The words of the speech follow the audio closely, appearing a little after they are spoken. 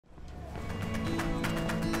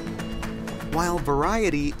While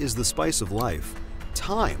variety is the spice of life,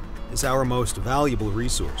 time is our most valuable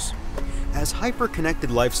resource. As hyper-connected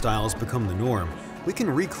lifestyles become the norm, we can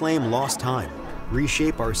reclaim lost time,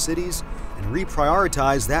 reshape our cities, and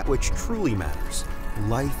reprioritize that which truly matters,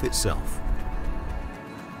 life itself.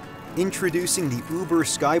 Introducing the Uber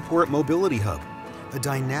Skyport Mobility Hub, a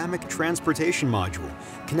dynamic transportation module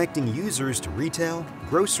connecting users to retail,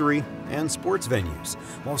 grocery, and sports venues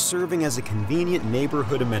while serving as a convenient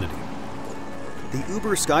neighborhood amenity. The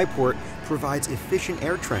Uber Skyport provides efficient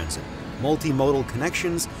air transit, multimodal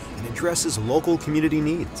connections, and addresses local community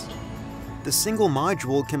needs. The single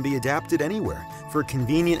module can be adapted anywhere for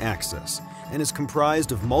convenient access and is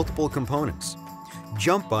comprised of multiple components.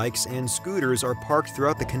 Jump bikes and scooters are parked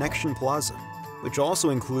throughout the Connection Plaza, which also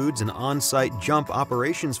includes an on-site jump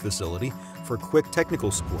operations facility for quick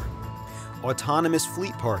technical support. Autonomous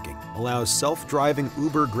fleet parking allows self-driving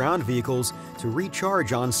Uber ground vehicles to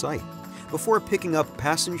recharge on-site before picking up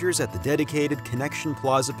passengers at the dedicated Connection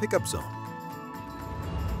Plaza pickup zone.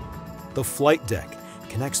 The flight deck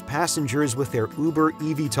connects passengers with their Uber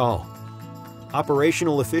eVTOL.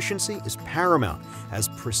 Operational efficiency is paramount as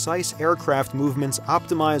precise aircraft movements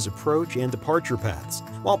optimize approach and departure paths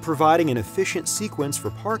while providing an efficient sequence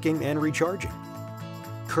for parking and recharging.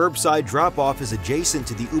 Curbside drop-off is adjacent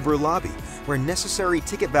to the Uber lobby, where necessary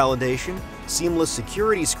ticket validation, seamless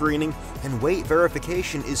security screening, and weight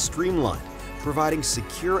verification is streamlined, providing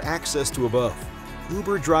secure access to above.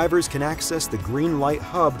 Uber drivers can access the Greenlight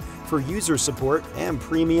Hub for user support and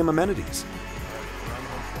premium amenities.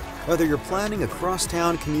 Whether you're planning a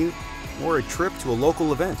cross-town commute or a trip to a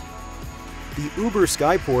local event, the Uber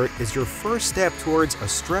Skyport is your first step towards a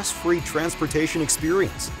stress-free transportation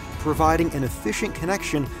experience, providing an efficient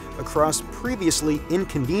connection across previously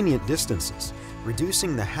inconvenient distances,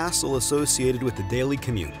 reducing the hassle associated with the daily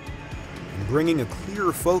commute, and bringing a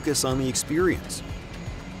clearer focus on the experience.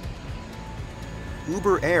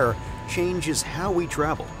 Uber Air changes how we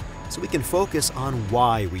travel, so we can focus on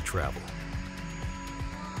why we travel.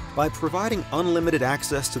 By providing unlimited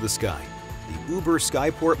access to the sky, the Uber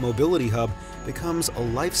Skyport Mobility Hub becomes a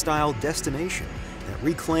lifestyle destination that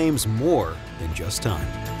reclaims more than just time.